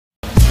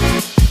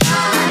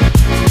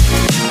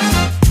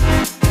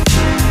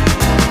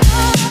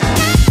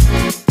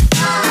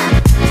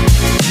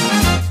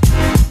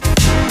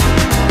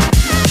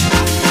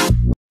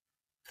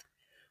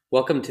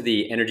Welcome to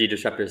the Energy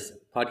Disruptors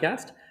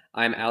podcast.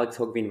 I'm Alex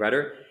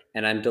Hogveen-Rutter,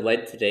 and I'm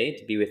delighted today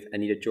to be with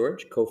Anita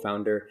George,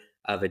 co-founder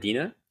of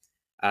Edhina.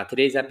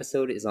 Today's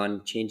episode is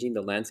on changing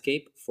the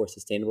landscape for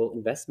sustainable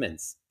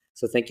investments.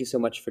 So thank you so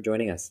much for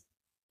joining us.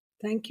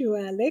 Thank you,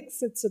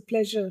 Alex. It's a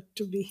pleasure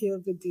to be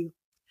here with you.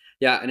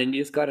 Yeah, and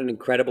Anita's got an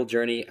incredible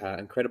journey,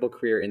 incredible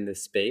career in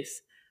this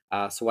space.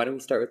 So why don't we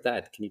start with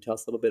that? Can you tell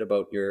us a little bit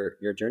about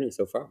your journey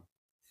so far?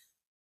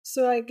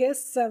 So, I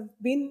guess I've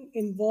been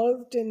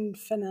involved in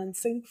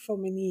financing for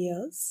many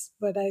years,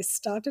 but I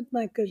started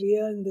my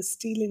career in the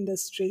steel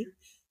industry.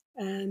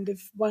 And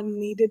if one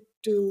needed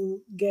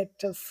to get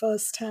a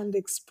first hand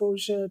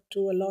exposure to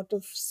a lot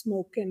of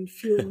smoke and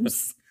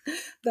fumes,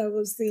 that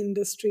was the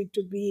industry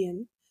to be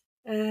in.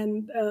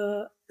 And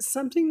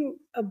something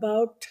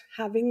about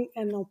having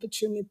an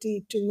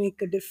opportunity to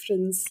make a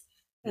difference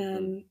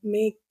and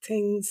make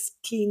things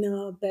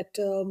cleaner,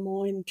 better,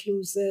 more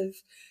inclusive,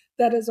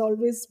 that has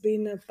always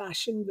been a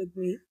passion with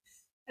me.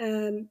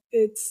 And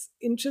it's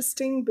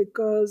interesting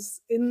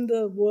because in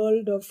the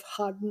world of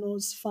hard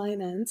nosed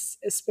finance,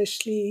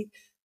 especially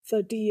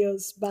 30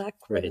 years back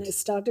when I Right.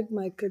 started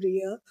my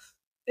career,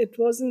 it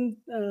wasn't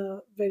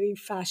very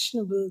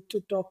fashionable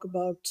to talk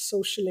about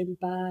social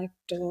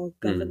impact or Mm.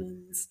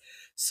 governance.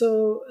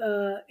 So,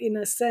 in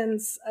a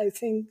sense, I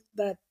think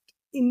that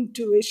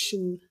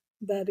intuition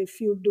that if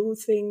you do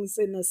things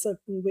in a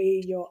certain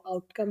way, your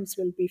outcomes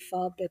will be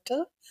far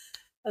better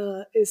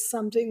is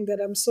something that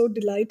I'm so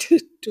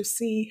delighted to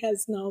see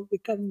has now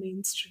become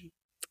mainstream.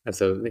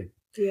 Absolutely.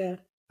 Yeah.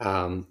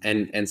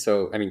 And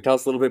so, I mean, tell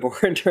us a little bit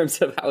more in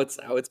terms of how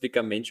it's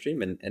become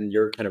mainstream and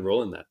your kind of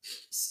role in that.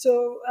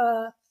 So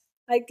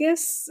I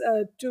guess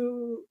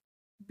to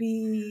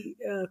be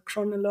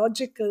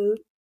chronological,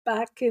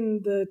 back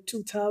in the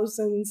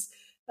 2000s,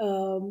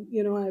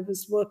 I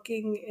was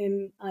working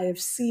in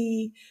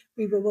IFC.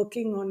 We were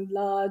working on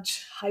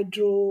large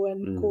hydro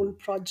and coal Mm.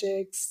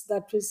 projects.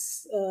 That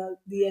was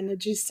the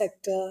energy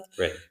sector.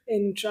 Right.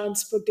 In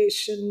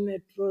transportation,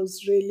 it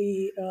was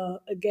really,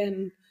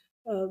 again,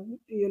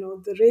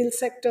 the rail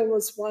sector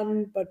was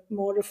one, but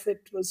more of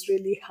it was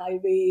really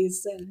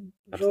highways and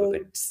Absolutely.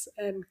 roads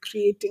and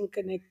creating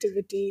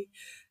connectivity.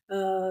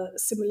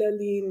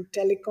 Similarly, in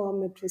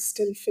telecom, it was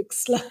still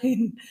fixed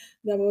line.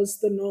 That was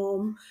the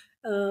norm.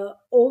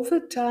 Over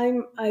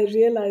time, I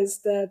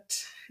realized that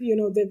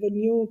there were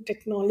new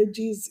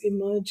technologies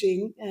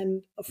emerging,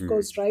 and of Mm.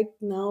 course, right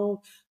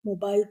now,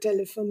 mobile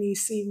telephony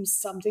seems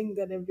something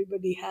that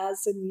everybody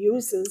has and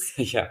uses.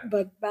 Yeah.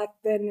 But back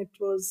then, it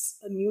was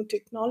a new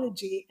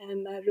technology,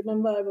 and I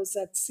remember I was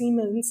at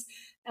Siemens,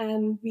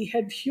 and we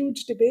had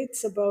huge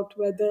debates about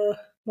whether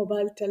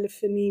mobile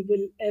telephony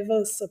will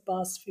ever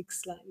surpass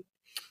fixed line.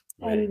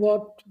 And Right.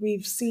 what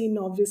we've seen,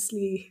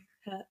 obviously,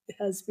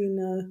 has been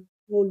a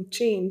whole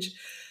change.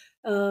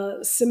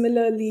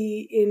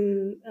 Similarly,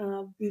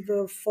 we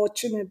were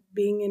fortunate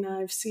being in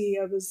IFC.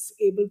 I was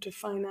able to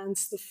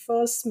finance the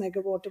first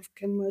megawatt of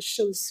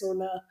commercial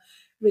solar,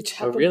 which Oh,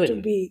 happened to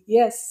really? be,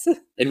 yes,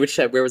 In which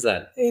where was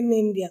that? in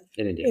India.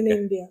 In India. In Okay.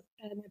 India,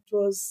 and it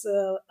was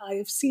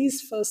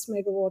IFC's first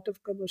megawatt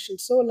of commercial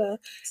solar.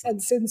 Excellent.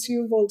 And since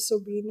you've also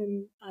been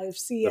in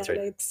IFC, That's right.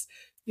 Alex,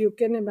 you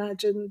can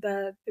imagine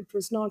that it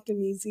was not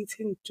an easy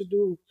thing to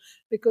do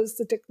because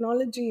the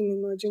technology in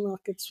emerging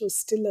markets was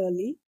still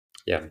early.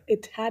 Yeah.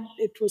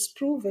 It was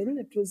proven,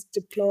 it was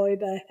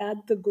deployed. I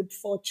had the good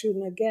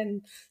fortune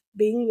again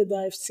being with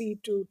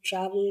IFC to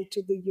travel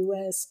to the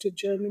US, to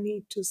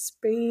Germany, to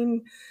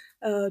Spain,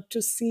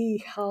 to see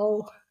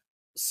how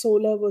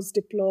solar was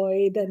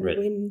deployed and Right.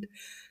 wind.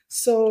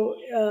 So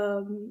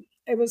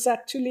it was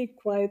actually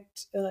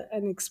quite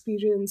an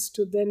experience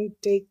to then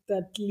take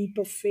that leap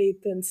of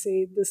faith and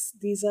say,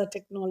 these are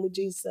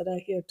technologies that are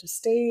here to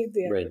stay.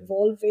 They are Right.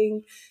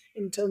 evolving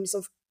in terms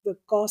of the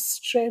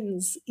cost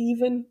trends,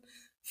 even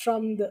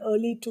from the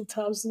early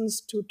 2000s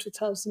to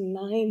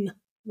 2009,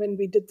 when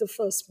we did the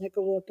first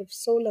megawatt of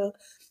solar.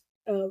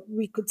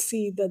 We could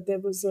see that there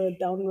was a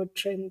downward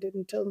trend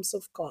in terms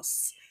of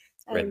costs.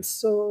 Right. And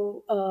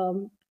so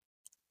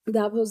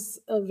that was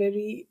a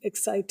very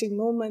exciting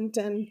moment.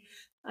 And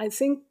I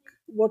think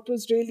what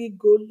was really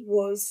good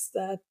was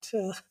that,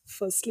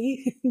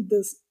 firstly,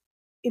 this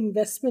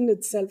investment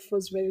itself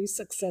was very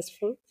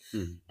successful.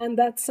 Mm. And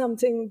that's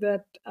something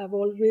that I've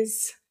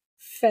always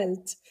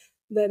felt,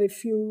 that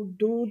if you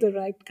do the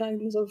right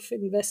kinds of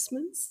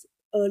investments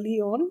early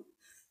on,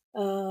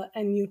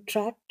 and you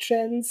track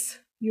trends,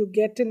 you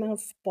get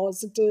enough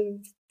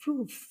positive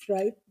proof,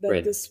 right, that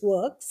Right. this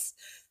works.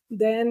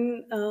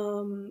 Then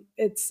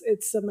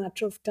it's a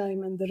matter of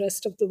time, and the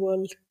rest of the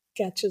world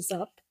catches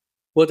up.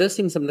 Well, it does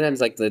seem sometimes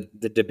like the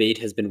debate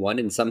has been won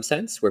in some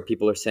sense, where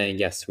people are saying,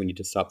 yes, we need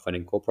to stop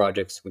funding coal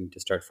projects, we need to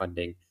start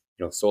funding,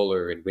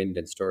 solar and wind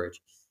and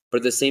storage. But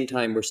at the same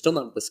time, we're still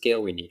not at the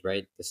scale we need,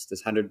 right? This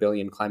 100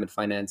 billion climate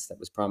finance that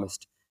was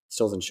promised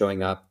still isn't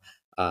showing up.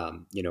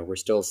 We're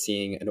still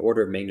seeing an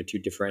order of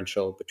magnitude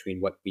differential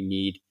between what we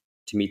need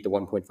to meet the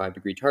 1.5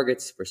 degree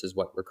targets versus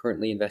what we're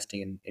currently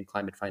investing in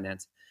climate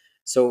finance.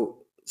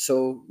 So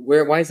So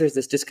why is there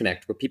this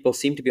disconnect where people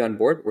seem to be on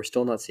board, but we're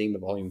still not seeing the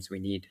volumes we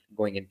need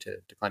going into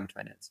climate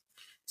finance?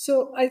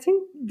 So I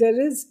think there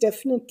is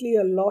definitely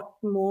a lot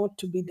more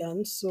to be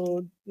done.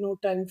 So no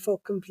time for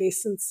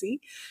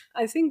complacency.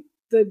 I think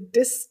the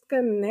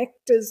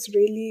disconnect is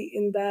really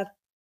in that,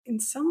 in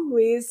some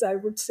ways, I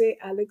would say,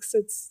 Alex,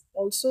 it's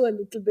also a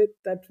little bit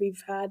that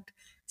we've had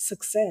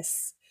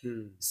success.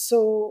 Hmm.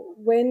 So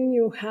when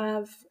you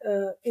have,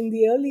 in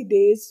the early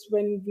days,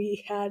 when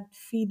we had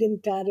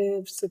feed-in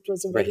tariffs, it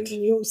was a very Right.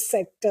 new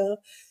sector.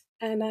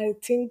 And I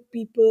think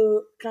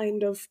people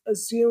kind of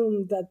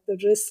assumed that the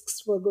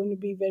risks were going to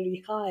be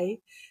very high.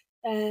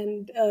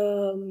 And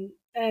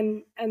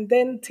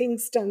then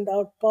things turned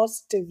out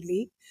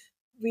positively.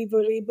 We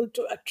were able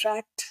to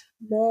attract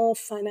more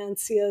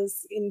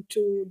financiers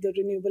into the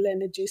renewable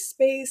energy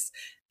space,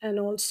 and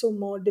also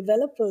more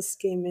developers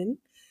came in.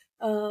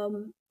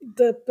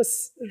 The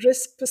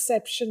risk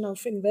perception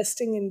of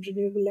investing in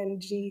renewable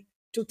energy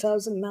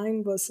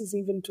 2009 versus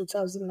even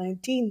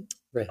 2019,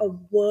 Right. a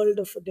world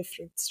of a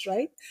difference,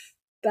 right?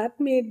 That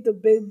made the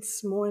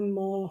bids more and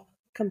more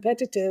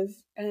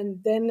competitive,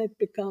 and then it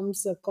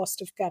becomes a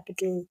cost of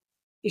capital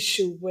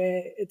issue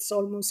where it's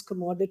almost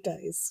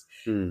commoditized.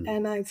 Hmm.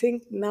 And I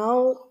think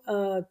now,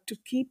 to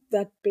keep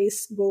that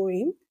pace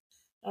going,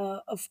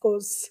 of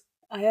course,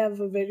 I have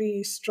a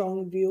very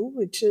strong view,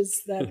 which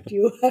is that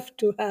you have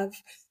to have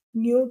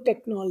new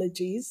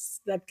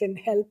technologies that can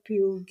help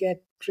you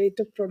get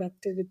greater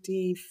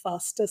productivity,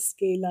 faster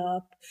scale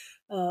up,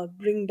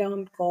 bring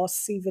down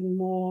costs even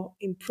more,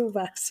 improve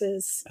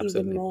access even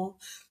Absolutely. more.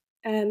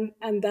 And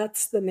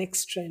that's the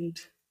next trend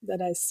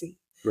that I see.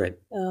 Right.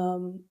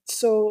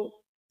 So,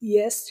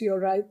 yes, you're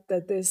right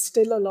that there's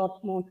still a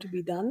lot more to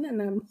be done.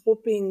 And I'm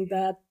hoping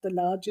that the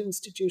large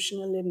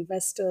institutional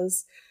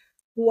investors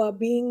who are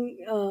being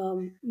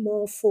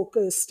more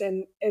focused,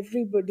 and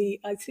everybody,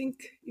 I think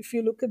if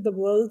you look at the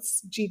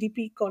world's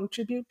GDP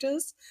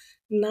contributors,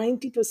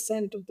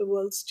 90% of the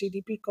world's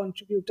GDP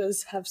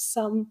contributors have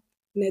some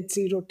net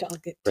zero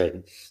target.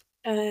 Right.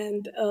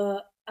 And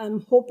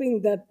I'm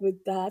hoping that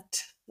with that,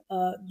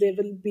 there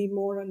will be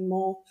more and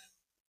more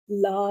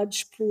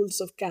large pools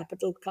of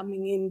capital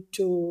coming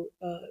into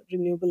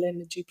renewable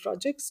energy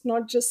projects,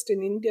 not just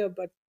in India,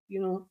 but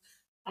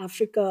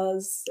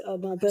Africa's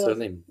another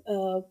Absolutely.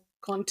 uh,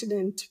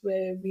 continent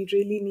where we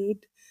really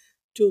need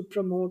to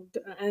promote.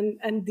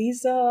 And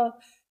these are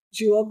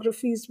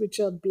geographies which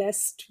are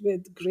blessed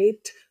with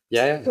great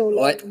Yeah, yeah. Well,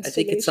 solar I think it's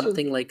installation.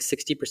 something like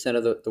 60%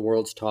 of the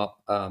world's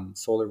top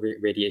solar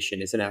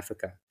radiation is in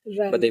Africa,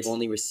 but they've Right,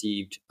 only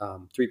received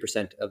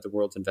 3% of the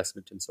world's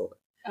investment in solar.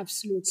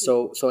 absolutely.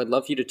 So I'd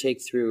love you to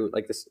take through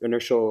like this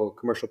initial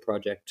commercial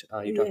project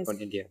you talked about in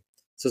Yes, India.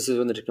 So this is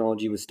when the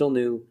technology was still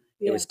new,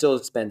 it yeah. was still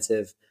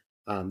expensive.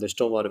 There's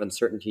still a lot of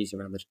uncertainties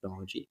around the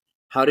technology.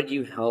 How did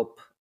you help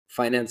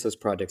finance those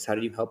projects? How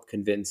did you help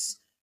convince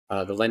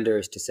the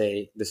lenders to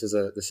say this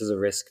is a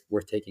risk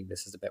worth taking?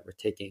 This is a bet worth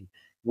taking.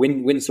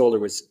 Wind solar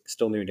was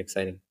still new and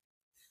exciting.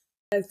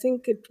 I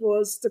think it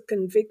was the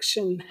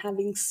conviction,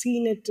 having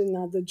seen it in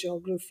other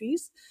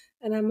geographies,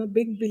 and I'm a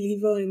big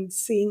believer in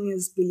seeing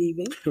is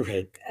believing,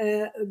 Right.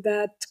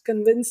 that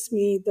convinced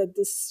me that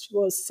this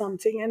was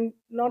something, and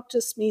not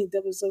just me,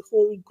 there was a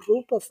whole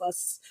group of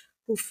us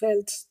who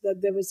felt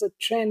that there was a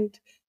trend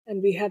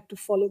and we had to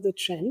follow the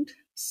trend.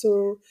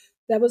 So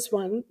that was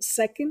one.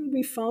 Second,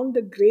 we found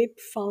a great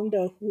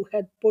founder who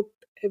had put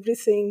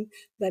everything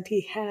that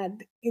he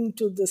had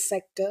into the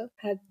sector,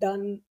 had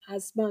done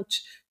as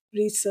much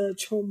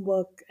research,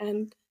 homework,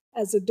 and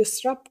as a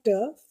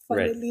disruptor,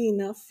 Right. funnily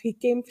enough, he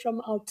came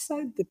from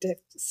outside the tech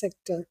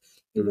sector.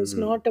 He was Mm,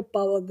 not a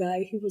power guy,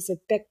 he was a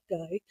tech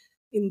guy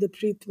in the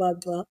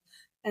Preetwadwa.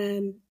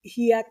 And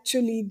he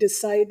actually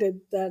decided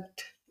that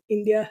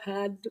India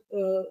had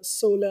a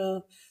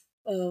solar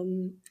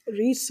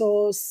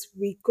resource.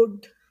 We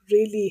could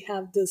really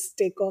have this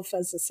take off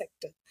as a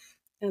sector.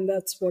 And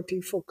that's what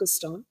he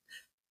focused on.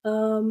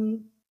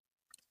 Um,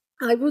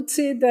 I would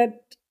say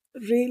that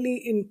really,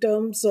 in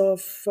terms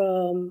of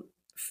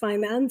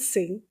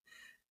financing,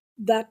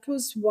 that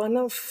was one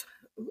of,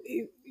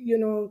 you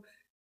know,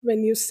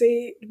 when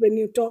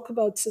you talk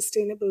about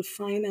sustainable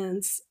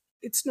finance,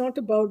 it's not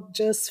about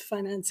just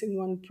financing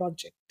one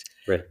project.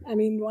 right. I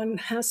mean, one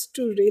has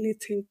to really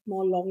think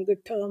more longer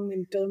term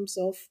in terms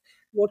of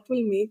what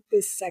will make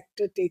this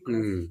sector take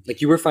off.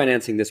 Like you were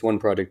financing this one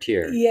project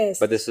here, but Yes,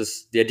 this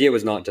is the idea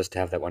was not just to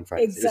have that one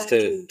finance. It was to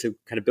exactly. to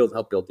kind of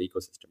help build the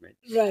ecosystem, right?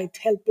 Right,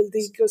 help build the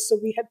ecosystem. So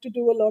we had to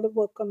do a lot of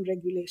work on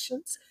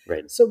regulations.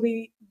 Right. So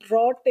we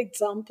brought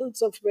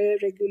examples of where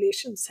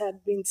regulations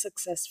had been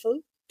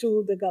successful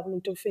to the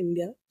government of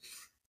India,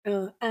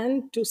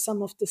 and to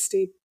some of the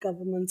state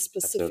governments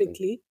Absolutely.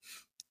 specifically.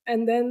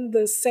 And then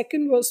the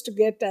second was to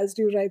get, as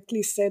you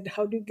rightly said,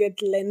 how do you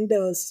get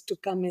lenders to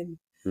come in?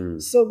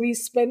 Mm, So we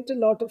spent a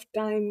lot of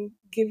time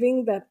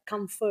giving that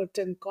comfort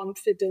and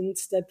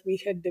confidence that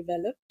we had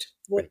developed,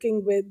 right.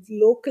 working with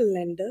local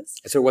lenders.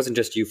 So it wasn't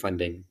just you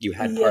funding. You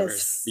had partners.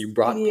 Yes, You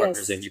brought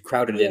partners in. yes, You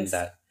crowded in yes,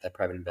 that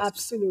private investment.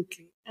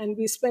 absolutely. And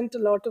we spent a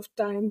lot of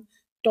time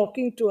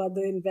talking to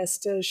other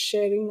investors,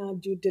 sharing our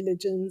due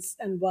diligence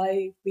and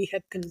why we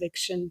had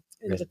conviction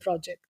in Right. the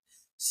project.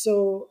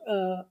 So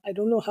I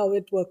don't know how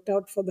it worked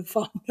out for the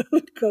founder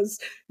because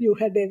you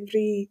had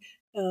every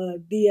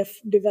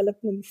DF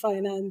Development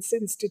Finance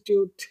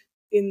Institute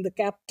in the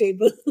cap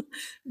table.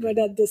 But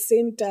Mhm. at the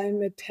same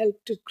time, it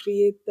helped to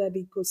create that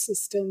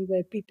ecosystem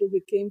where people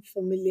became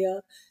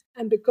familiar.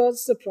 And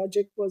because the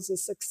project was a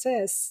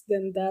success,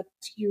 then that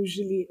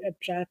usually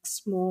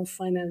attracts more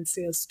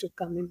financiers to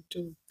come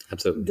into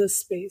Absolutely. the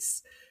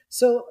space.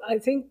 So I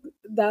think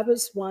that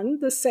was one.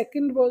 The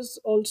second was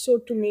also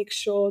to make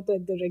sure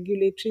that the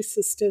regulatory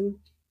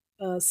system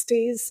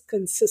stays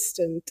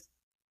consistent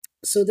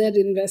so that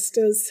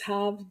investors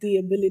have the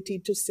ability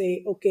to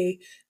say, okay,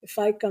 if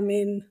I come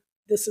in,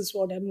 this is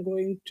what I'm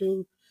going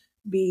to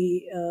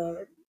be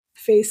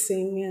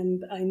facing,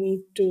 and I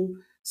need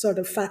to sort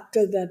of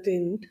factor that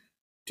in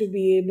to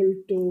be able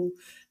to,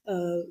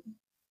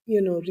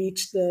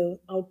 reach the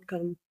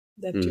outcome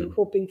that you're Mm.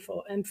 hoping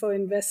for. And for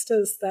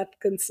investors, that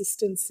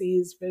consistency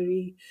is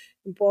very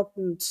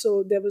important.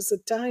 So there was a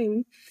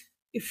time,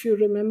 if you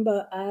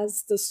remember,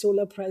 as the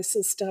solar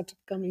prices started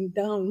coming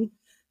down,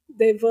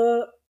 there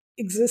were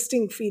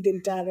existing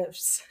feed-in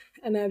tariffs,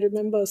 and I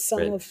remember some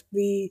Right. of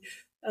the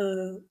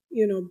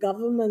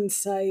government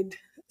side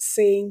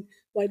saying,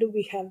 "Why do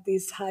we have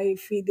these high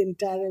feed-in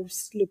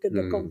tariffs? Look at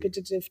the Mm.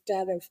 competitive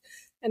tariff."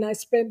 And I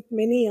spent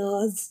many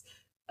hours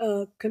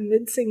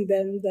convincing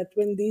them that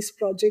when these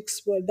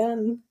projects were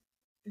done,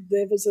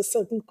 there was a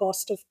certain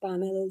cost of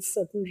panels,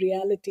 certain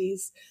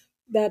realities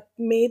that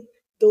made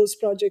those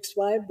projects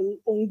viable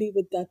only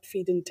with that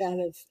feed-in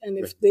tariff. And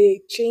Right. if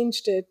they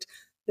changed it,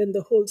 then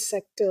the whole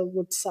sector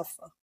would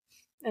suffer.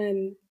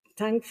 And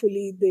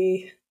thankfully,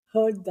 they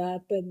heard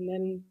that and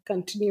then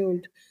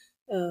continued,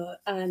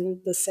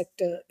 and the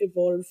sector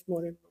evolved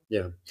more and more.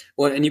 Yeah.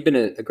 Well, and you've been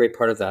a great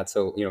part of that.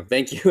 So,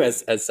 thank you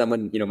as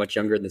someone, much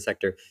younger in the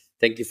sector.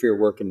 Thank you for your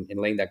work in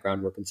laying that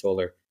groundwork in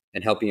solar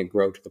and helping it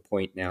grow to the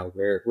point now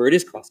where it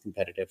is cost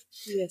competitive.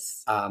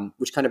 Yes.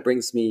 Which kind of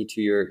brings me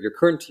to your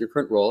current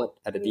role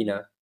at Yeah. Edhina,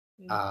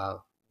 Yeah. uh,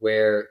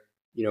 where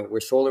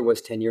where solar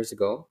was 10 years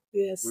ago,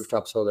 Yes.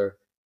 rooftop solar.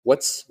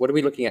 What are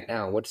we looking at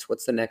now?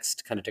 What's the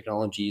next kind of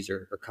technologies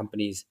or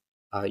companies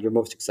you're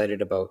most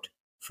excited about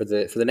for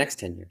the next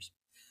 10 years?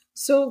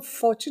 So,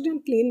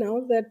 fortunately, now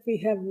that we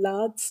have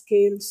large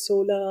scale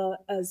solar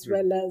as Mm.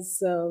 well as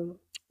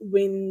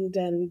wind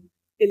and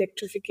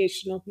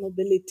electrification of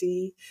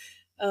mobility,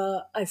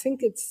 I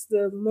think it's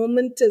the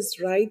moment is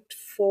right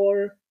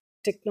for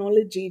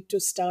technology to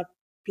start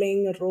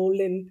playing a role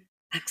in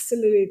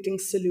accelerating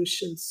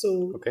solutions. So,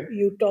 Okay.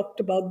 you talked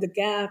about the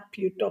gap,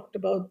 you talked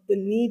about the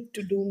need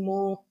to do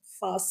more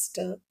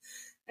faster.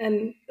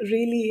 And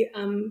really,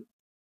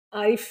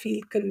 I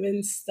feel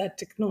convinced that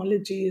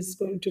technology is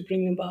going to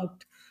bring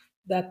about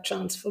that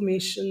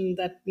transformation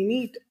that we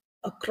need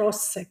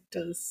across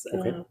sectors.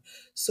 Okay.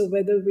 So,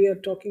 whether we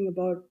are talking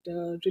about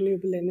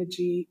renewable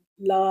energy,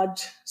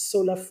 large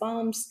solar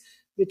farms,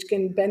 which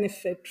can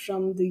benefit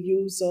from the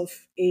use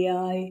of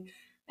AI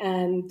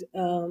and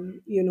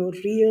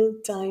real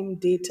time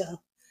data.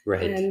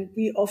 Right. And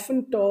we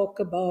often talk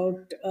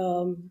about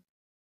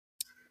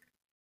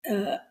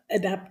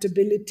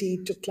adaptability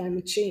to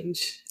climate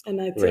change.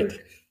 And I Right.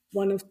 think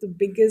one of the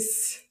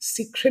biggest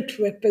secret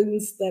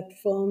weapons that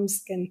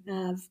firms can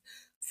have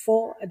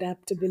for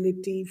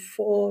adaptability,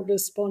 for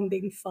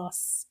responding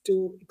fast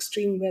to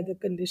extreme weather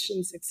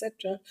conditions,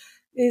 etc.,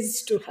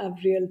 is to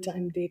have real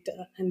time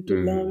data and to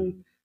Mm.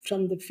 learn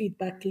from the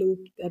feedback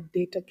loop that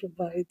data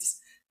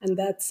provides. And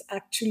that's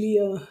actually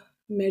a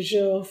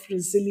measure of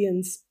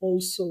resilience,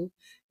 also,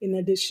 in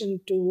addition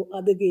to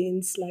other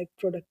gains like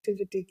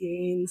productivity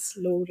gains,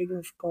 lowering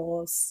of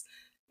costs,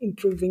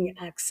 improving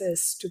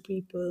access to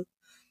people.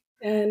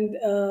 And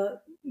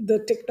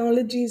the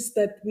technologies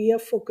that we are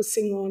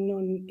focusing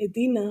on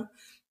Edina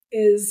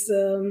is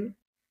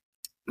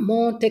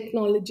more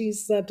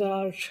technologies that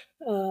are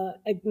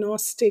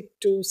agnostic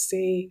to,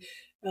 say,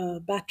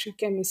 battery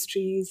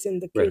chemistries in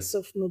the Right. case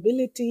of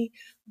mobility,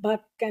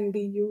 but can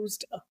be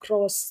used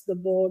across the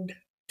board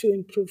to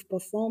improve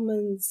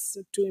performance,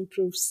 to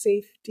improve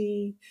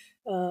safety,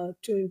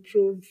 to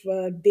improve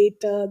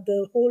data,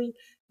 the whole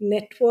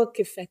network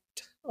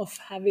effect of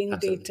having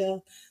Absolutely.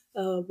 data,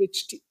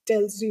 which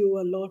tells you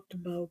a lot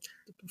about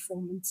the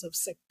performance of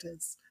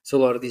sectors. So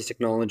a lot of these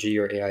technology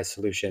or AI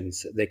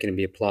solutions, they can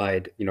be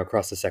applied,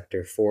 across the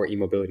sector for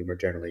e-mobility more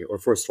generally, or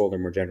for solar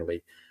more generally,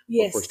 or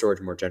for Yes,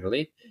 storage more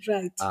generally.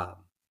 right. Um,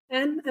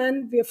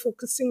 And we are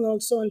focusing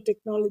also on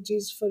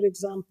technologies, for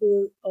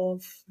example,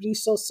 of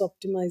resource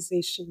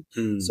optimization.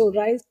 So mm,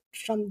 right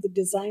from the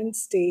design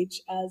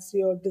stage, as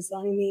you're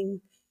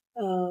designing,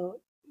 uh,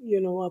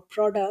 a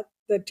product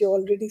that you're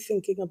already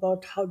thinking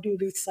about, how do you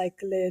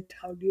recycle it?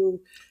 How do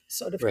you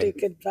sort of right.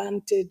 take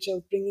advantage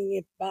of bringing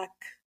it back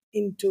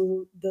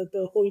into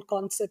the whole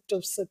concept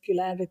of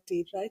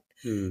circularity, right?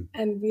 Mm.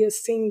 And we are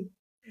seeing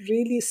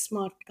really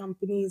smart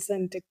companies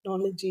and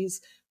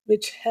technologies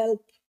which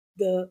help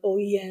the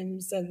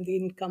OEMs and the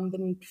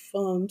incumbent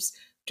firms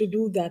to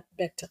do that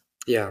better.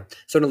 Yeah.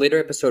 So in a later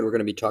episode, we're going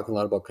to be talking a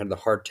lot about kind of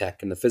the hard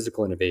tech and the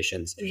physical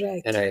innovations,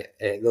 and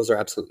Right. those are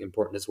absolutely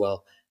important as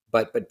well.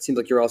 But it seems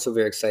like you're also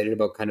very excited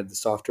about kind of the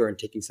software and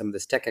taking some of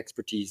this tech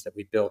expertise that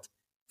we built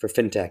for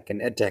fintech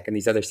and edtech and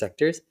these other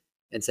sectors,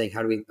 and saying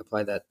how do we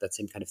apply that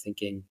same kind of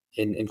thinking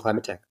in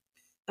climate tech?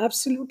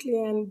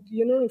 Absolutely. And,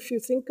 if you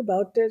think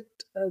about it,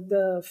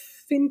 the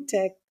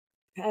fintech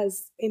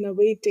has, in a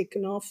way,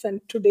 taken off.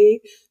 And today,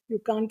 you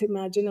can't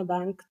imagine a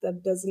bank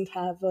that doesn't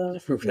have a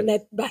Right.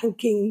 net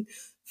banking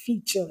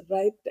feature,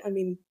 right? I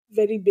mean,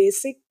 very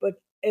basic,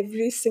 but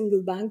every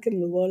single bank in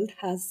the world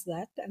has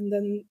that. And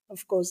then,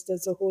 of course,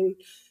 there's a whole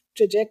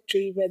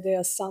trajectory where there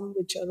are some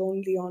which are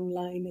only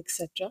online,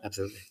 etc.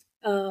 Absolutely.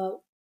 Uh,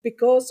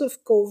 because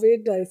of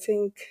COVID, I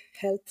think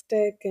health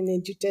tech and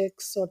edutech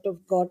sort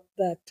of got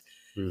that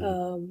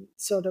Mm,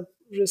 sort of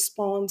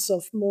response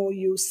of more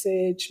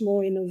usage,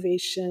 more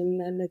innovation,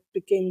 and it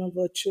became a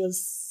virtuous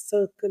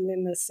circle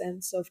in a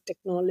sense of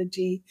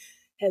technology,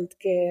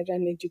 healthcare,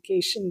 and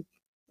education,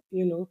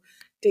 you know,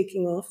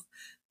 taking off.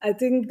 I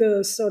think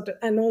the sort of,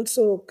 and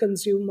also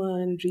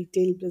consumer and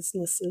retail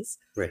businesses.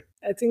 right.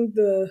 I think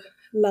the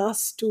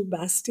last two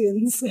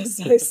bastions, as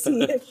I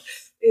see it,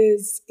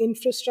 is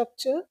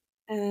infrastructure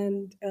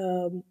and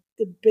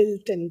the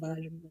built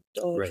environment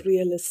or Right.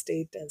 real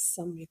estate, as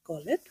some may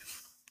call it,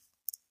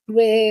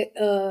 where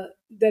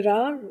there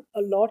are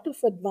a lot of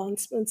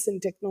advancements in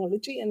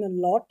technology and a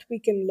lot we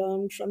can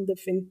learn from the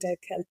fintech,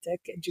 health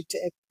tech,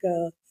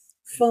 edutech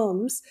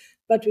firms,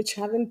 but which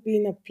haven't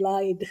been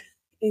applied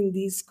in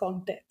these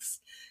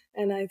contexts.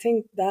 And I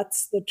think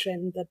that's the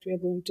trend that we're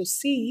going to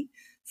see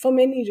for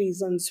many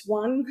reasons.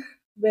 One,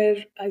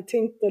 where I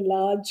think the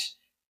large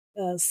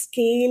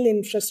scale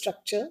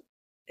infrastructure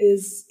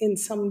is in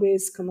some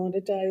ways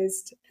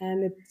commoditized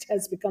and it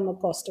has become a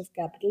cost of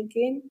capital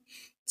gain.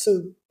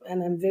 So,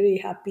 and I'm very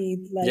happy,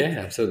 Yeah. like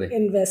Absolutely.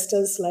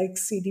 investors like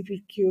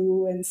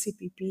CDPQ and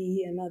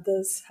CPP and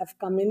others have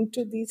come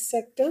into these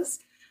sectors.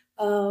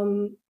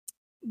 Um,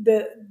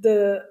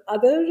 the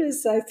other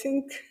is, I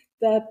think,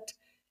 that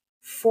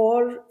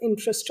for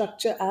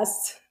infrastructure,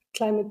 as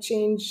climate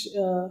change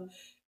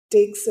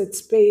takes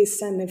its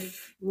pace, and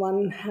if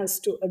one has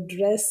to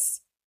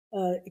address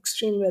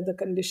extreme weather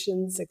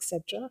conditions,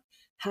 etc.,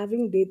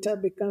 having data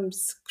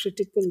becomes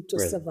critical to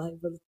Right.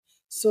 survival.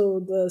 So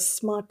the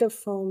smarter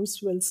firms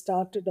will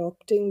start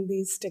adopting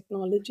these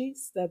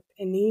technologies that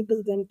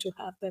enable them to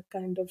have that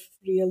kind of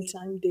real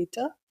time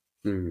data.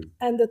 Mm,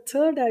 And the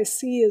third I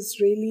see is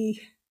really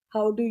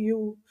how do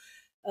you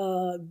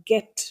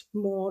get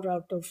more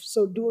out of,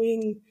 so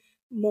doing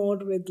more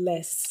with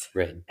less.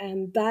 right.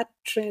 And that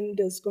trend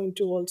is going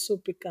to also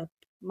pick up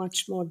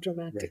much more Right.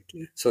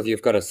 dramatically. So if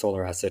you've got a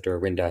solar asset or a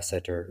wind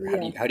asset, or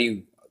how do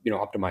Yeah. you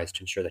optimize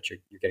to ensure that you're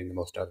getting the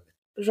most out of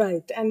it?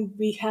 Right. And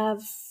we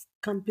have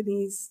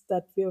companies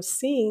that we are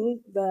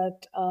seeing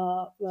that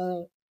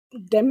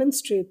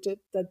demonstrated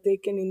that they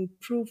can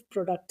improve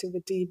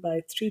productivity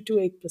by 3 to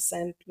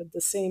 8% with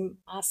the same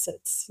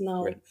assets.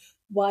 Now, Right.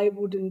 why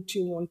wouldn't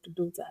you want to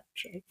do that,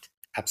 right?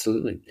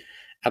 Absolutely.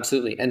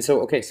 Absolutely. And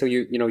so, okay, so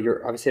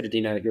you're obviously at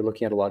Edina, you're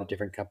looking at a lot of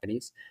different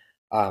companies.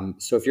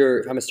 So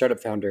if I'm a startup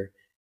founder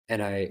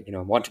and I,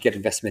 want to get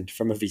investment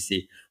from a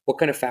VC, what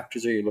kind of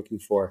factors are you looking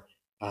for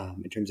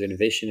in terms of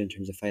innovation, in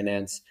terms of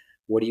finance?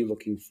 What are you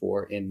looking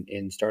for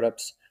in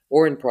startups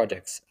or in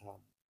projects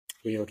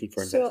when you're looking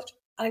for So invest?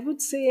 I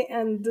would say,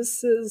 and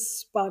this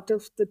is part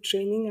of the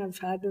training I've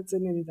had as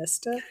an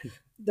investor,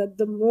 that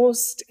the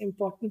most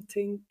important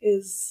thing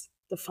is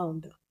the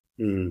founder.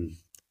 Mm,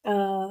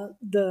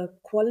 The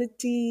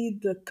quality,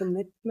 the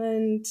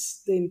commitment,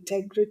 the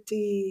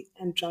integrity,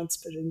 and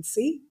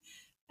transparency.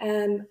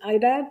 And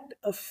I'd add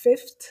a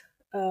fifth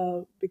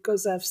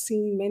because I've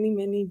seen many,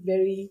 many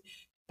very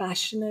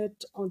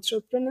passionate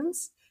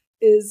entrepreneurs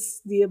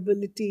is the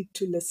ability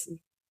to listen,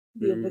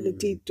 the mm,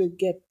 ability to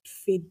get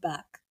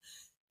feedback.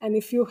 And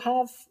if you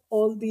have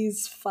all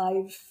these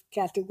five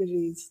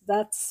categories,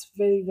 that's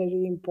very,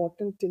 very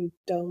important in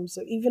terms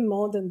of even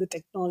more than the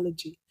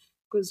technology.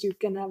 Because you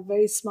can have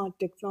very smart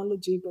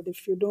technology, but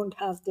if you don't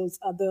have those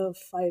other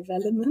five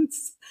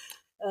elements,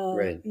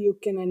 right. you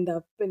can end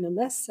up in a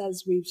mess,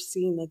 as we've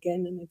seen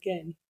again and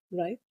again,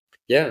 right?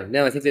 Yeah,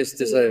 no, I think there's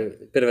Yeah,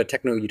 a bit of a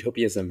techno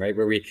utopianism, right?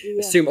 Where we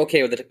yeah, assume,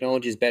 okay, well, the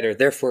technology is better,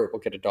 therefore it will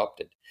get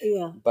adopted.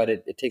 yeah, But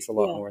it takes a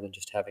lot yeah. more than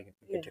just having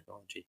a good Yeah.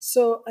 technology.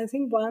 So I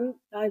think one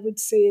I would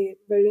say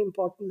very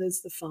important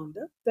is the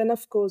founder. Then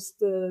of course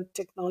the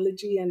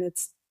technology and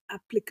its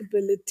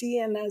applicability.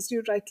 And as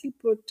you rightly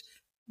put,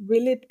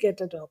 will it get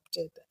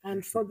adopted?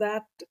 And for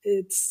that,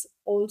 it's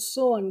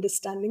also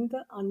understanding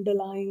the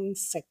underlying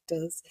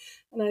sectors.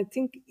 And I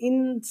think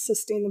in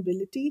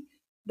sustainability,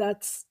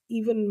 that's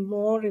even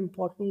more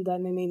important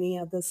than in any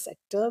other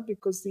sector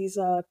because these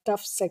are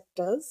tough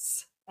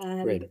sectors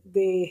and Right.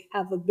 they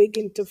have a big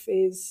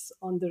interface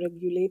on the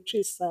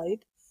regulatory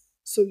side.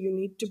 So you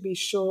need to be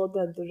sure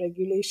that the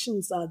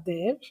regulations are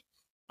there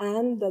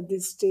and that they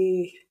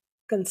stay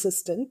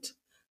consistent,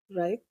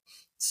 right?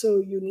 So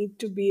you need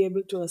to be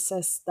able to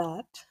assess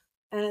that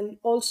and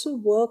also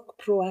work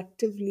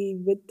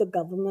proactively with the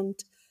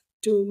government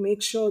to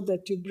make sure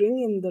that you bring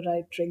in the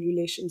right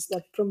regulations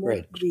that promote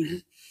Right.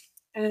 green.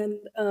 And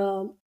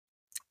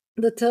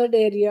the third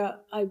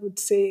area I would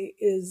say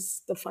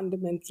is the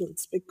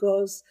fundamentals,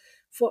 because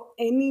for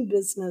any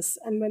business,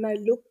 and when I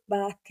look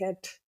back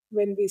at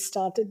when we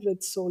started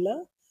with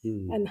solar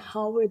Hmm. and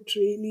how it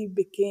really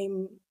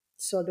became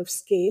sort of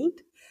scaled,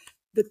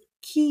 the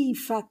key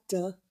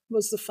factor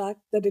was the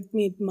fact that it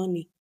made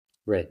money.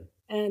 Right.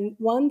 And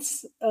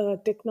once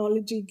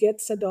technology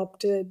gets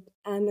adopted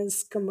and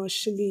is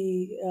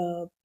commercially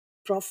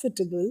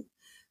profitable,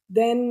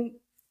 then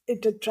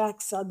it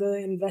attracts other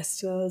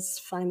investors,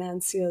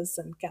 financiers,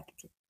 and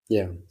capital.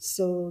 Yeah.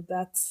 So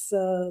that's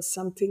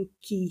something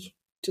key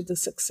to the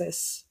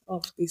success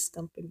of these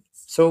companies.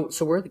 So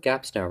where are the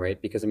gaps now, right?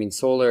 Because I mean,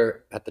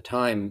 solar at the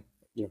time,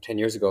 10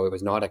 years ago, it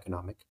was not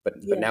economic, but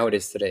Yeah, now it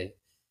is today.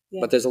 yeah.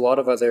 But there's a lot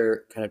of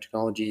other kind of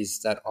technologies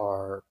that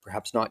are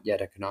perhaps not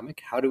yet economic.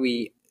 How do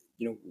we,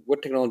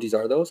 what technologies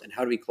are those, and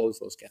how do we close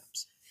those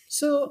gaps?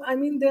 So, I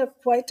mean, there are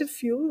quite a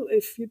few.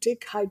 If you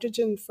take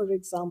hydrogen, for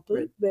example,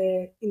 Right.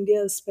 where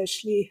India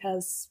especially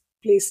has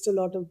placed a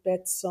lot of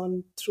bets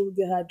on through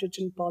the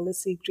hydrogen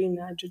policy, green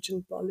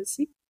hydrogen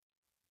policy.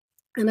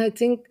 And I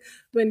think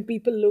when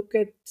people look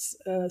at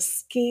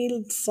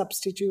scaled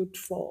substitute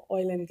for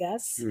oil and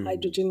gas, Hmm.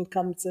 hydrogen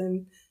comes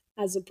in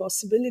as a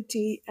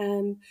possibility.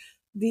 And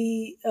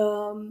the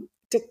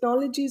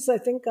technologies, I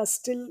think, are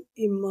still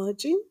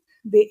emerging.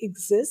 They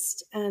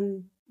exist.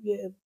 And,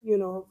 yeah,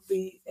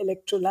 the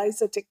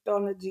electrolyzer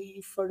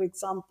technology, for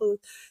example,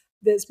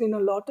 there's been a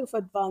lot of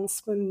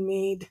advancement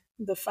made.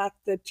 The fact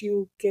that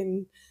you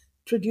can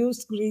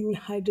produce green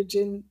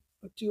hydrogen,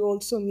 but you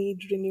also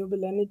need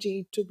renewable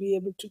energy to be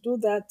able to do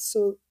that.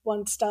 So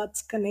one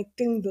starts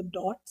connecting the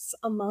dots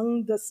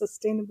among the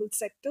sustainable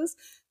sectors,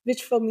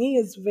 which for me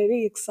is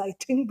very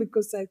exciting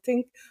because I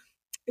think,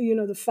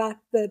 the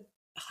fact that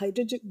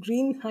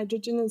green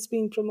hydrogen is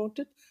being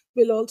promoted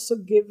will also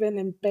give an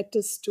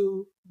impetus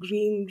to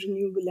green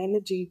renewable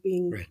energy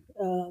being Right.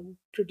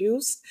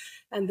 produced.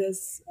 And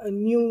there's a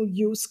new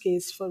use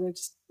case for it,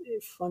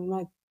 if one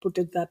might put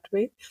it that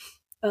way.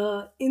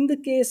 In the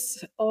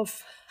case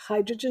of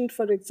hydrogen,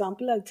 for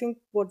example, I think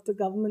what the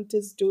government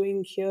is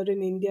doing here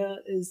in India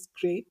is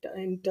great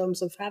in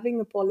terms of having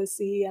a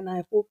policy, and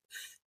I hope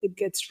it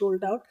gets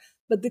rolled out.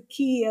 But the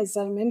key, as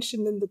I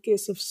mentioned in the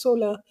case of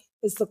solar,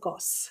 is the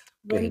cost.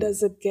 When Right.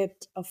 does it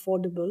get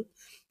affordable?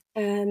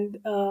 And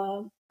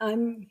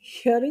I'm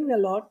hearing a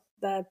lot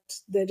that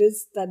there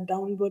is that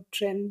downward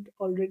trend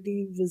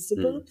already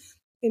visible Hmm.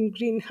 in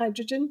green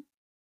hydrogen.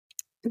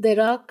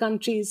 There are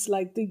countries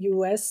like the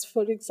US,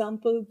 for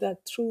example,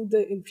 that through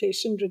the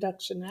Inflation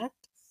Reduction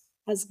Act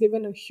has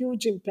given a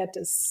huge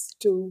impetus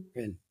to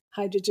Right.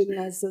 hydrogen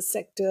as a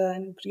sector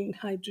and green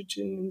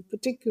hydrogen in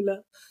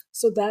particular.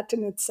 So, that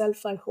in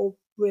itself, I hope,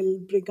 will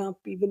bring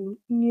up even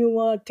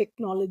newer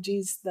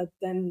technologies that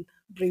then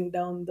bring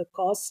down the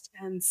cost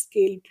and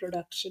scale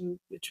production,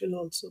 which will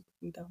also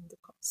bring down the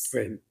cost.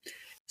 Right.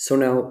 So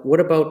now, what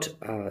about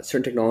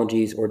certain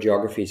technologies or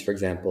geographies, for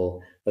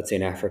example, let's say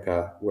in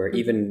Africa, where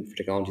even for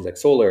technologies like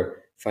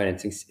solar,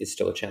 financing is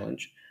still a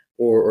challenge,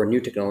 or new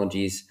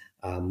technologies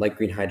like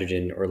green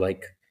hydrogen or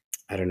like,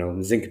 I don't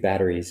know, zinc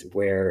batteries,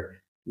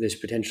 where there's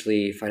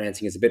potentially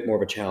financing is a bit more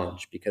of a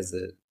challenge because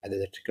either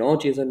the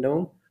technology is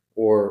unknown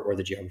or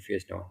the geography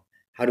is known.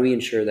 How do we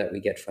ensure that we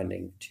get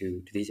funding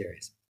to these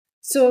areas?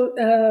 So,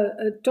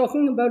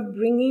 talking about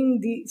bringing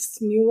these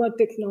newer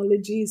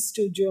technologies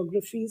to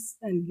geographies,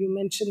 and you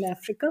mentioned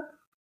Africa,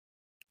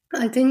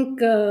 I think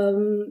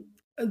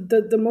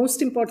the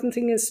most important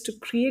thing is to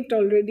create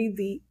already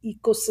the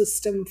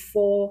ecosystem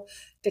for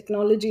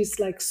technologies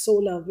like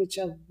solar, which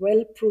are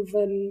well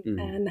proven Mm,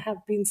 and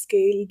have been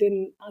scaled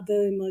in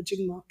other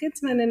emerging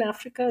markets and in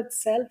Africa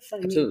itself. I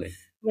mean, absolutely.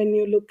 when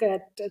you look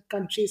at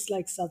countries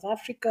like South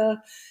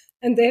Africa,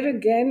 and there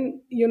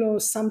again,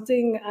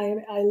 something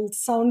I'll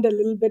sound a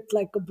little bit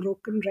like a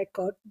broken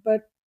record,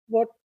 but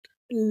what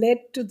led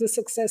to the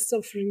success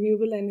of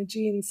renewable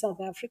energy in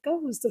South Africa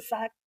was the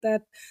fact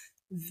that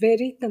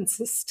very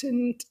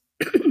consistently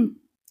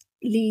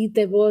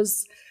there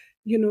was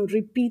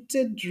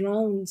repeated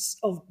rounds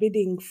of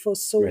bidding for Right.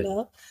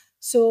 solar.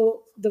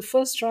 So the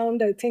first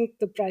round, I think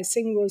the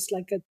pricing was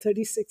like at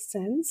 36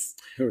 cents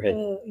Right.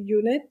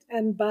 unit,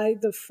 and by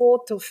the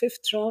fourth or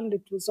fifth round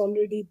it was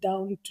already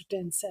down to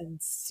 10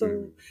 cents. So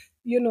Mm,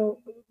 you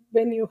know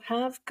when you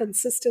have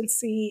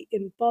consistency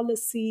in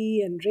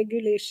policy and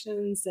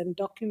regulations and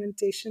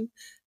documentation,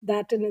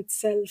 that in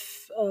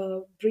itself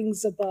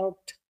brings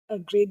about a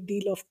great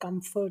deal of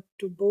comfort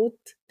to both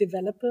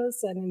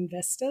developers and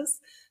investors,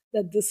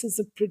 that this is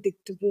a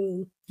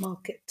predictable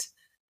market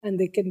and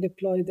they can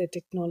deploy their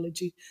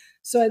technology.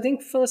 So I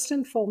think first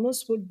and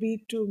foremost would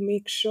be to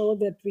make sure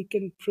that we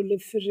can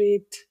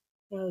proliferate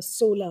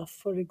solar,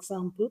 for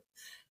example.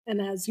 And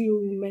as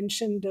you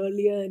mentioned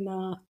earlier in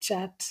our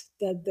chat,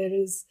 that there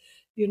is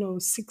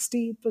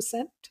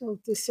 60%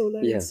 of the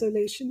solar yeah.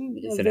 insolation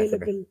It's in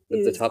Africa. available The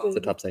is top the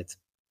the top sites.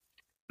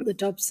 the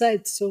top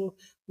side. So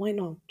why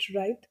not,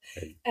 right?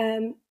 Right.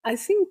 And I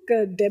think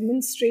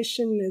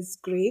demonstration is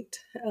great.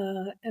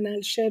 And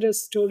I'll share a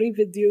story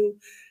with you.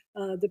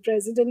 The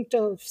president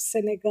of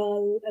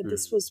Senegal,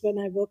 this Mm. was when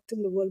I worked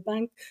in the World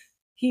Bank,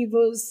 he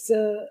was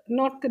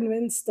not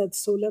convinced that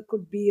solar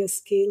could be a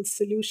scale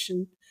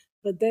solution.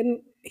 But then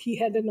he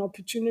had an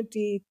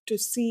opportunity to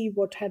see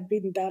what had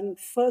been done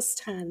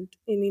firsthand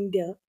in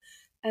India,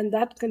 and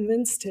that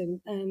convinced him.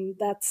 And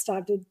that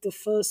started the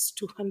first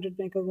 200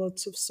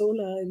 megawatts of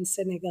solar in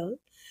Senegal.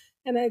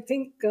 And I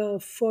think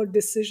for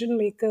decision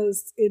makers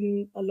in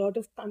a lot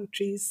of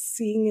countries,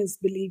 seeing is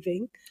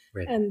believing.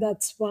 Right. And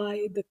that's why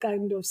the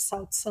kind of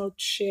South South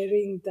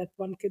sharing that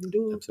one can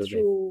do Absolutely.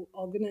 through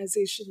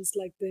organizations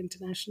like the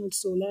International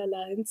Solar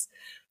Alliance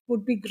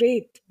would be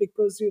great,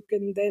 because you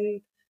can then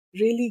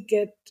really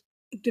get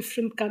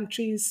different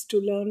countries to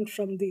learn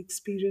from the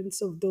experience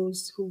of those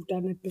who've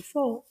done it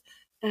before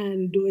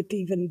and do it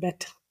even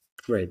better.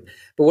 Right.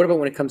 But what about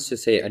when it comes to,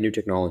 say, a new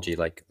technology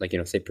like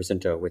say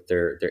Precinto with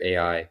their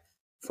AI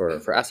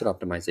for asset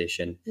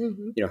optimization?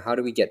 Mhm. How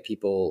do we get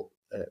people?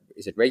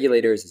 Is it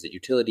regulators? Is it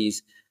utilities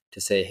to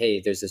say, hey,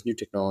 there's this new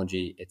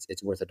technology.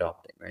 It's worth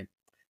adopting, right?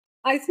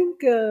 I think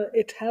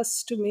it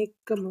has to make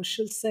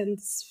commercial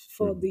sense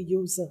for Mm. the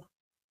user,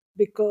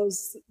 because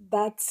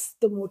that's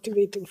the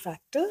motivating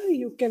factor.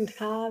 You can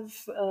have,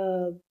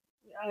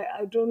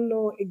 I don't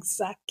know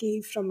exactly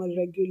from a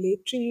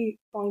regulatory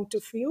point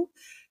of view,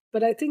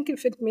 but I think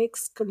if it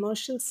makes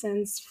commercial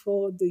sense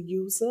for the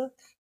user,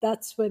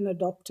 that's when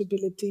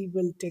adoptability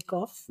will take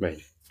off.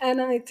 Right. And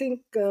I think,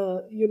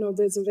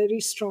 there's a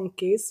very strong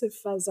case if,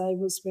 as I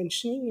was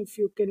mentioning, if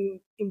you can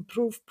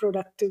improve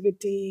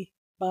productivity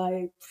by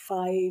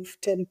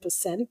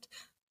 5-10%,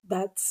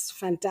 that's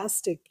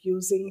fantastic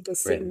using the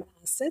Right. same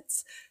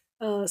assets.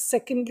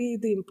 Secondly,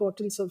 the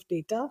importance of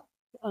data,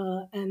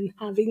 and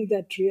having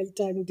that real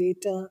time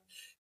data,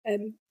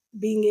 and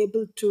being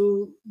able to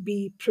be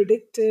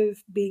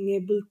predictive, being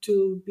able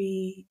to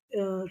be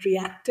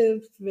reactive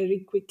very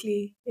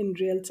quickly in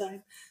real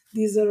time.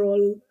 These are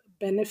all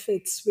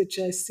benefits which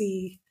I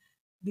see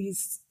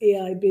these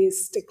AI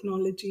based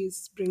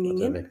technologies bringing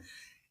in. Absolutely.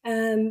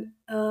 And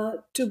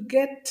to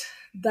get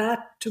that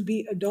to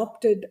be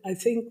adopted, I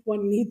think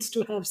one needs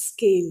to have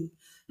scale.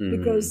 Mm.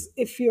 Because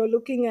if you're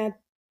looking at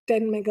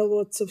 10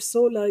 megawatts of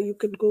solar, you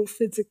can go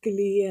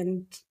physically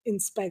and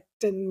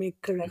inspect and make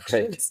Right.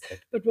 corrections. Right.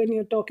 But when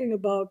you're talking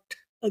about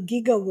a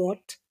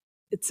gigawatt,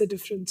 it's a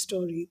different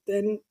story.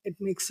 Then it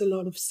makes a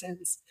lot of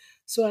sense.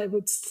 So I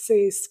would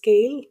say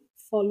scale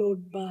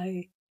followed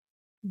by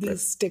Right.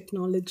 these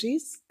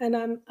technologies, and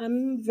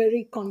I'm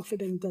very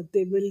confident that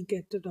they will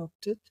get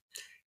adopted.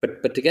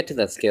 But to get to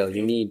that scale,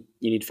 you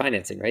need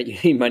financing, right? You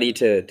need money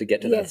to get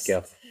to that Yes,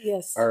 scale.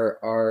 yes.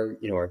 Our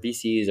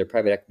VCs or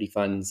private equity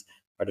funds,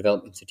 our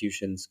development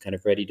institutions kind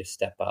of ready to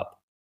step up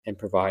and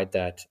provide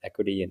that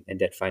equity and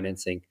debt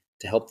financing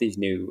to help these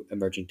new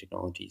emerging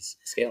technologies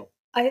scale?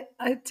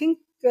 I think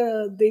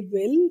they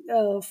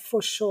will,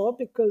 for sure,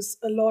 because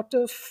a lot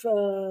of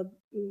mm,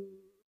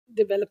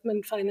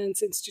 development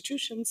finance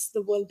institutions,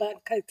 the World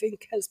Bank, I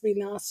think, has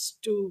been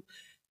asked to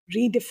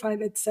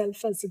redefine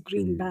itself as a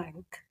green Mm.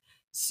 bank.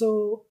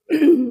 So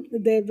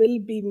there will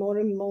be more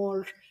and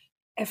more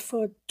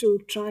effort to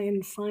try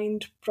and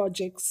find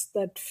projects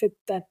that fit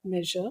that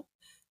measure.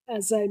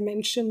 As I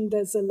mentioned,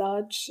 there's a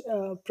large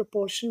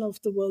proportion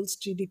of the world's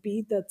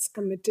GDP that's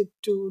committed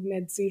to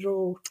net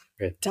zero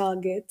Right.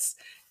 targets.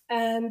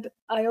 And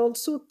I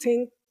also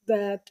think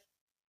that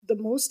the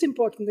most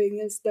important thing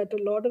is that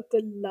a lot of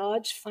the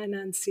large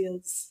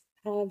financiers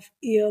have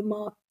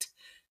earmarked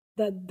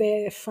that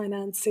their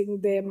financing,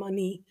 their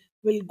money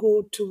will go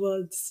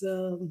towards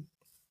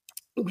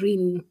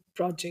green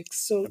projects.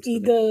 So Absolutely.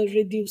 either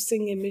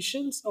reducing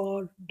emissions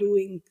or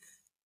doing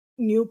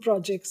new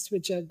projects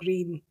which are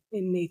green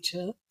in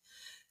nature.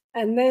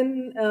 And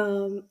then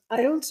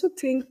I also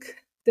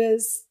think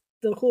there's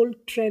the whole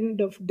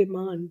trend of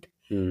demand.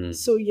 Mm.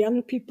 So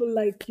young people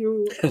like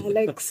you,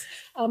 Alex,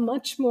 are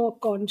much more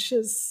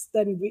conscious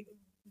than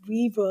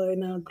we were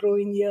in our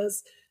growing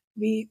years.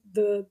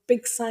 The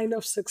big sign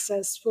of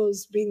success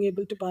was being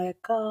able to buy a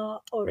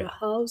car or a Right.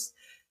 house.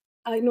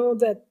 I know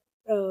that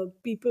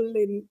people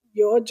in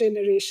your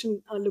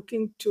generation are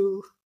looking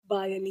to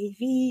buy an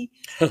EV.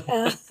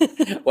 Uh,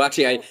 Well,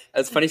 actually,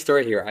 that's a funny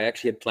story here. I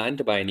actually had planned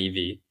to buy an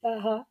EV,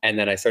 uh-huh. and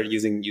then I started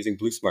using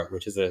Blue Smart,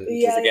 which is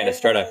Yeah, again yeah, a yeah,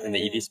 startup yeah, in the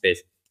yeah, EV yeah.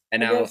 space.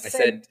 And And they've now I said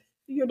said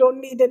you don't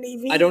need an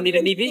I don't EV need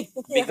an even. EV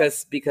Yeah,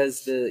 because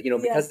yeah,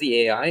 because the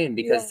AI and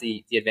because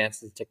yeah, the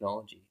advances in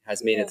technology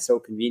has made yeah, it so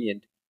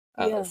convenient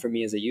yeah. for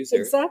me as a user.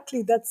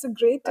 Exactly. That's a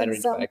great I don't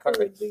need to buy a car,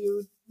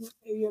 example.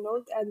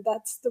 right? And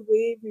that's the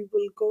way we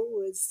will go,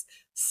 is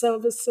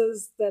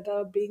services that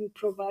are being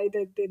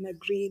provided in a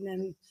green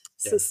and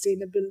Yeah.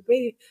 sustainable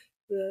way.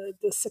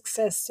 The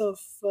success of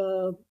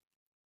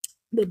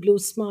the Blue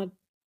Smart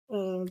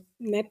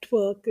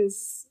network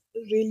is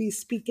really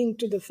speaking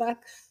to the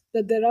fact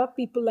that there are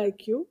people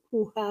like you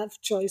who have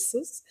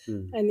choices,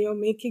 Mm. and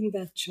you're making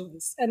that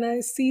choice. And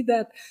I see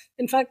that,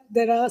 in fact,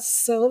 there are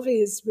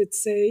surveys which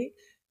say,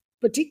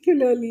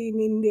 particularly in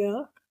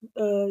India,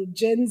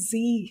 Gen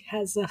Z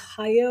has a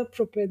higher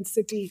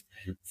propensity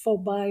Mhm. for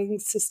buying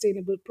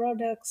sustainable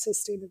products,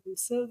 sustainable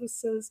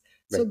services.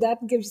 So Right.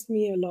 that gives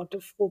me a lot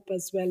of hope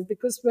as well,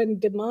 because when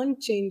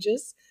demand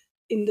changes,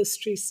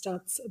 industry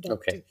starts Okay.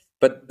 adopting.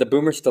 But the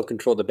boomers still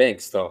control the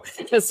banks, though.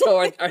 So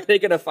are they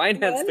going to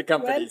finance the Well,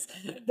 companies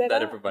that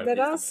are providing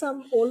there these are demands?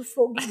 some old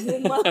fogey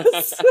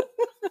boomers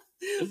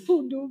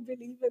who do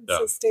believe in Yeah.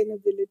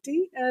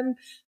 sustainability. And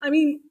I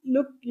mean,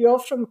 look, you're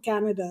from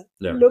Canada.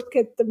 Yeah. Look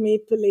at the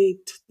Maple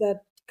 8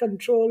 that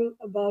control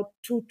about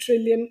 2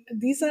 trillion.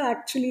 These are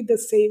actually the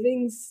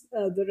savings,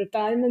 the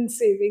retirement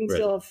savings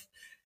Right. of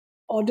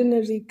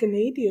ordinary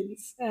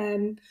Canadians.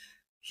 And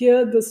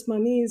here, this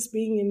money is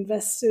being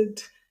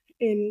invested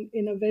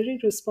in a very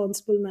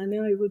responsible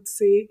manner, I would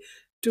say,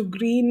 to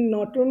green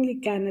not only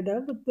Canada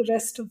but the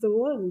rest of the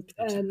world.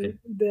 And Absolutely.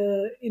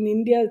 the in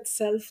India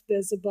itself,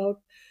 there's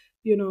about,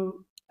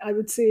 I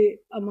would say,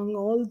 among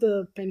all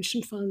the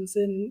pension funds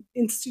and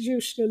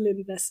institutional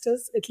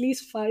investors, at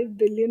least $5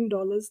 billion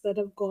that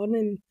have gone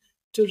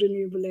into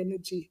renewable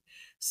energy.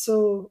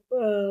 So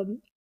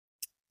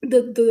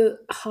the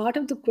heart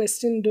of the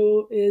question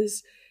though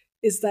is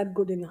that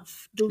good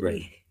enough? Do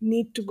Right. we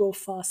need to go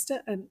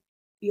faster? And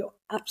you're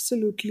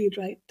absolutely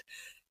right.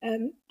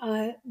 And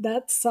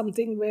that's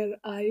something where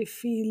I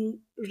feel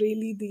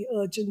really the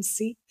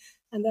urgency,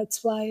 and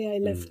that's why I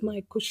left Mm.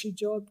 my cushy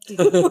job to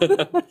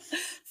Yeah.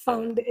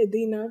 found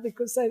Edhina,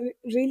 because I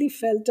really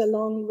felt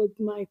along with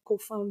my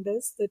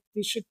co-founders that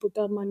we should put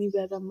our money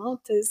where our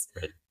mouth is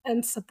Right.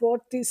 and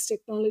support these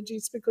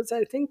technologies, because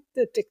I think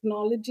the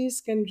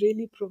technologies can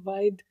really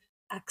provide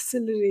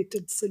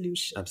accelerated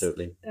solutions.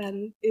 Absolutely.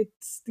 And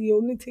it's the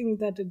only thing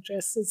that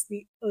addresses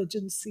the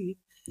urgency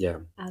Yeah.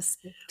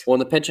 aspect. Well,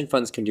 and the pension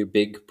funds can do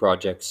big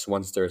projects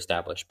once they're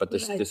established, but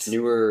this Right.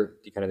 newer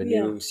kind of the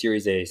Yeah, new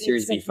Series A,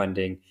 Series B exactly.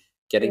 funding,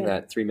 getting Yeah,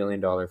 that $3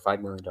 million,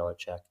 $5 million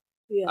check,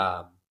 yeah.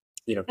 um,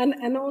 you know,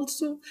 And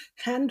also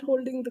hand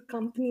holding the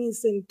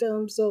companies in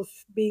terms of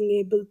being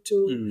able to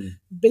mm,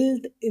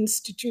 build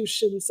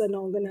institutions and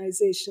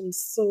organizations.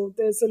 So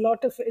there's a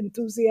lot of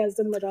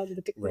enthusiasm around the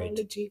right,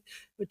 technology,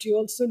 but you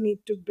also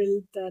need to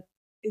build that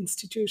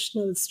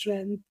institutional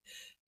strength.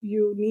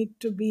 You need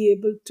to be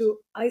able to,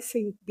 I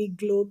think, be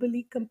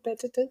globally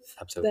competitive.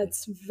 absolutely,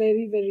 That's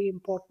very, very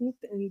important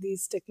in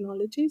these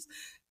technologies.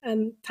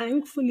 And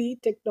thankfully,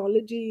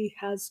 technology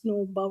has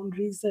no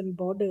boundaries and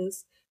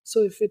borders.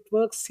 So if it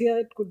works here,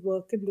 it could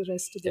work in the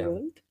rest of the yeah.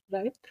 world,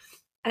 right?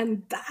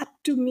 And that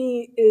to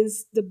me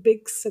is the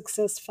big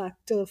success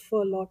factor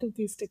for a lot of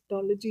these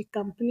technology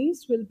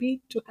companies, will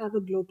be to have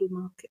a global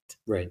market.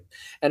 Right.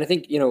 And I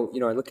think, I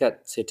look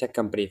at, say, a tech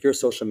company, if you're a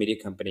social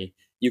media company,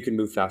 you can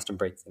move fast and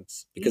break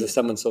things. Because if Yeah,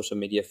 someone's social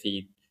media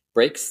feed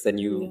breaks, then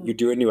you yeah, you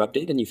do a new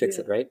update and you fix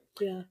yeah, it, right?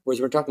 yeah, Whereas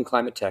when we're talking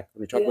climate tech,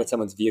 when we're talking yeah, about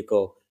someone's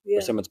vehicle or yeah,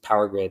 someone's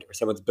power grid or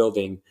someone's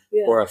building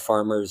yeah. or a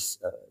farmer's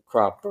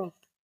crop Crop.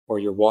 or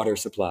your water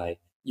supply,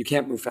 you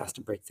can't move fast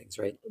and break things,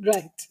 right?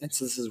 Right. And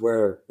so this is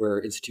where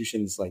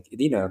institutions like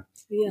Edina,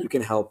 Yeah, you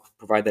can help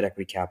provide that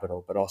equity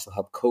capital, but also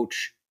help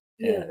coach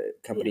yeah, yeah.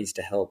 companies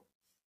to help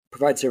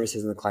provide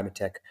services in the climate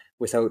tech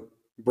without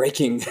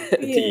breaking the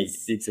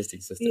Yes,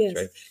 existing systems, yes.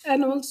 right?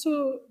 And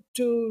also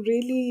to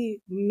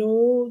really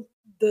know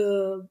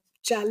the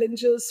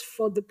challenges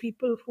for the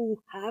people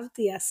who have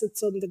the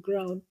assets on the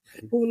ground,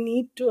 who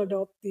need to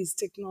adopt these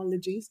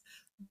technologies.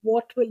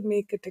 What will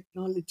make a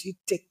technology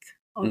tick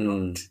or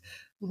not?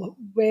 Mm,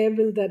 Where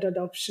will that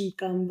adoption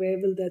come? Where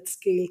will that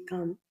scale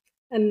come?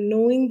 And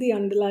knowing the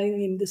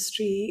underlying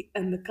industry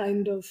and the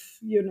kind of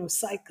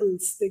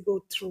cycles they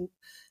go through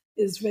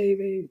is very,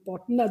 very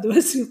important.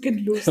 Otherwise, you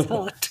can lose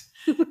heart.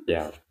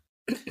 yeah.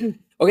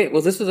 Okay.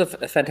 Well, this was a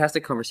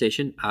fantastic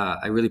conversation.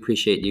 I really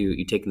appreciate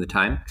you taking the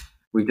time.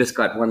 We've just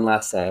got one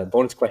last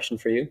bonus question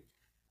for you.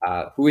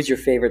 Who is your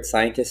favorite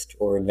scientist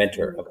or Oh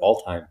inventor my of God.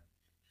 all time?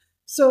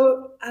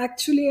 So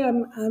actually,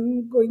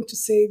 I'm going to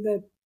say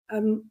that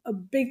I'm a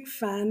big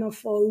fan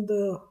of all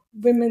the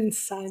women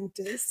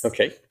scientists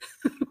Okay.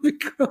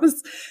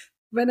 because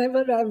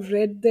whenever I've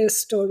read their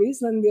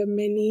stories, and there are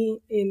many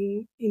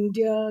in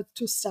India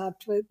to start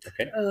with.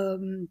 Okay.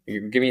 Um,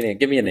 Give me a name.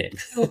 Give me a name.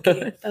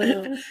 Okay.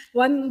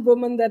 One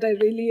woman that I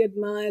really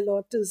admire a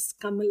lot is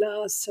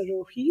Kamala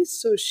Sarohi.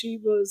 So she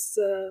was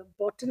a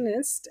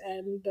botanist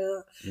and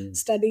Mm,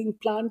 studying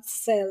plant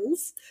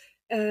cells.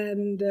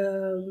 And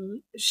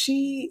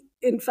she,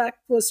 in fact,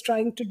 was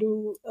trying to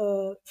do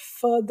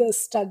further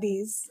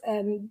studies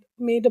and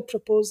made a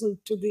proposal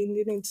to the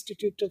Indian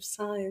Institute of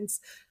Science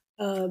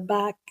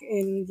back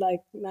in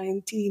like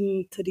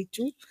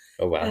 1932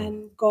 oh wow.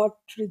 and got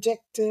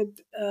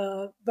rejected.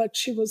 But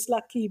she was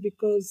lucky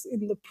because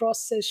in the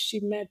process she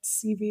met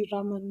C.V.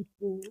 Raman,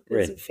 who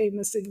is a Right.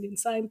 famous Indian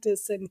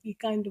scientist, and he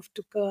kind of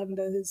took her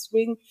under his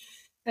wing.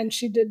 And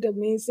she did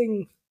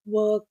amazing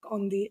work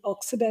on the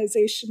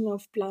oxidization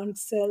of plant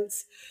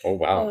cells, Oh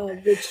wow.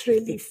 which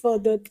really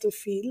furthered the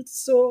field.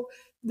 So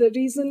the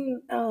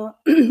reason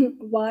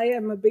why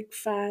I'm a big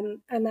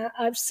fan, and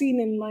I've seen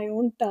in my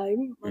own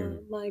time,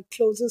 Mm, my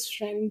closest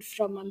friend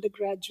from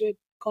undergraduate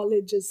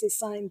college is a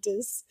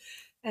scientist,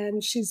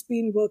 and she's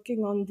been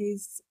working on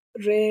these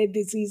rare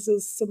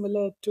diseases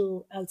similar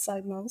to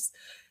Alzheimer's.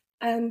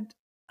 And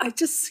I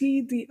just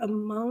see the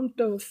amount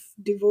of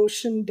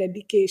devotion,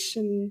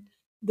 dedication,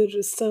 the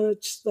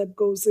research that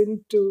goes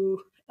into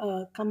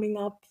coming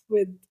up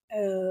with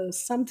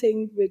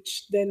something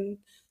which then,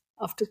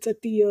 after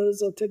 30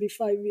 years or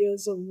 35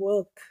 years of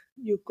work,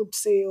 you could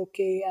say,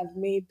 okay, I've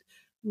made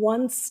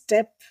one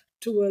step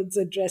towards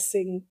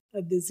addressing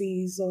a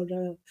disease or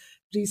a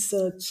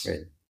research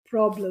Right.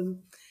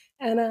 problem.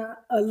 And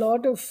a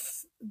lot of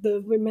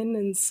the women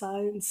in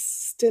science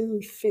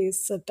still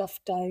face a tough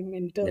time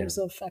in Yeah. terms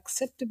of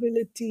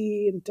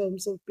acceptability, in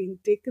terms of being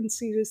taken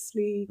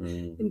seriously,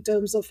 in Mm.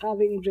 terms of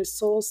having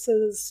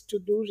resources to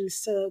do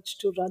research,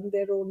 to run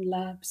their own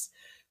labs.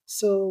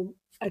 So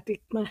I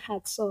take my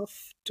hats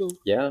off to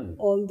Yeah.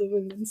 all the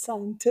women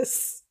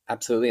scientists.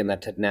 Absolutely, and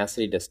that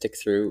tenacity to stick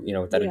through,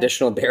 with that Yeah,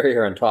 additional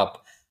barrier on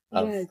top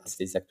of right,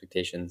 these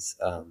expectations.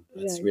 That's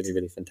right. really,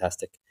 really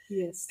fantastic. And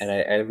Yes,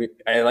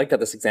 I like that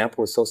this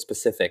example was so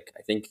specific.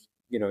 I think,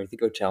 you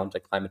think of a challenge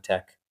like climate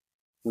tech,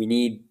 we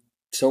need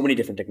so many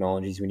different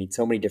technologies. We need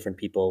so many different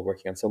people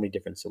working on so many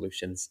different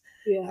solutions.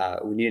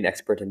 yeah, We need an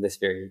expert in this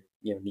very,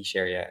 niche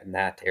area, in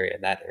that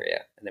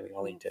area, and then we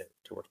all yeah, need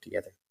to work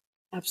together.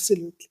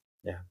 absolutely.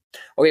 Yeah.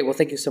 Okay. Well,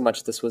 thank you so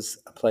much. This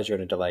was a pleasure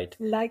and a delight.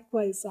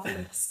 Likewise,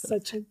 Alex,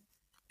 such a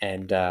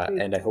And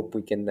great I hope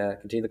time. we can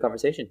continue the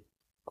conversation.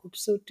 Hope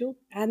so too.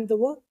 And the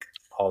work.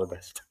 All the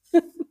best.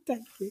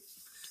 Thank you.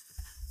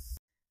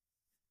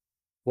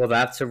 Well,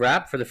 that's a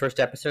wrap for the first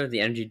episode of the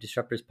Energy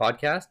Disruptors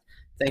podcast.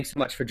 Thanks so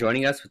much for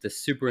joining us with this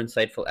super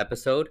insightful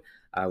episode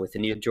with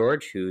Anita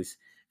George, who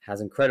has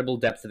incredible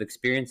depth of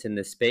experience in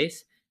this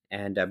space,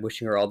 and I'm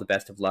wishing her all the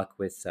best of luck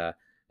with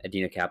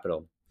Edhina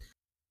Capital.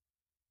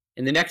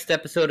 In the next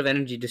episode of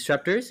Energy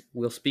Disruptors,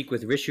 we'll speak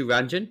with Rishu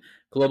Ranjan,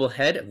 Global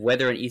Head of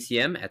Weather and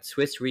ECM at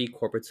Swiss Re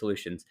Corporate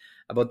Solutions,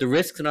 about the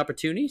risks and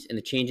opportunities in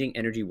the changing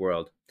energy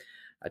world.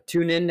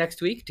 Tune in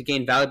next week to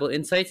gain valuable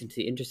insights into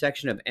the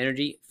intersection of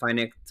energy,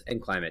 finance,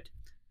 and climate.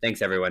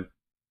 Thanks, everyone.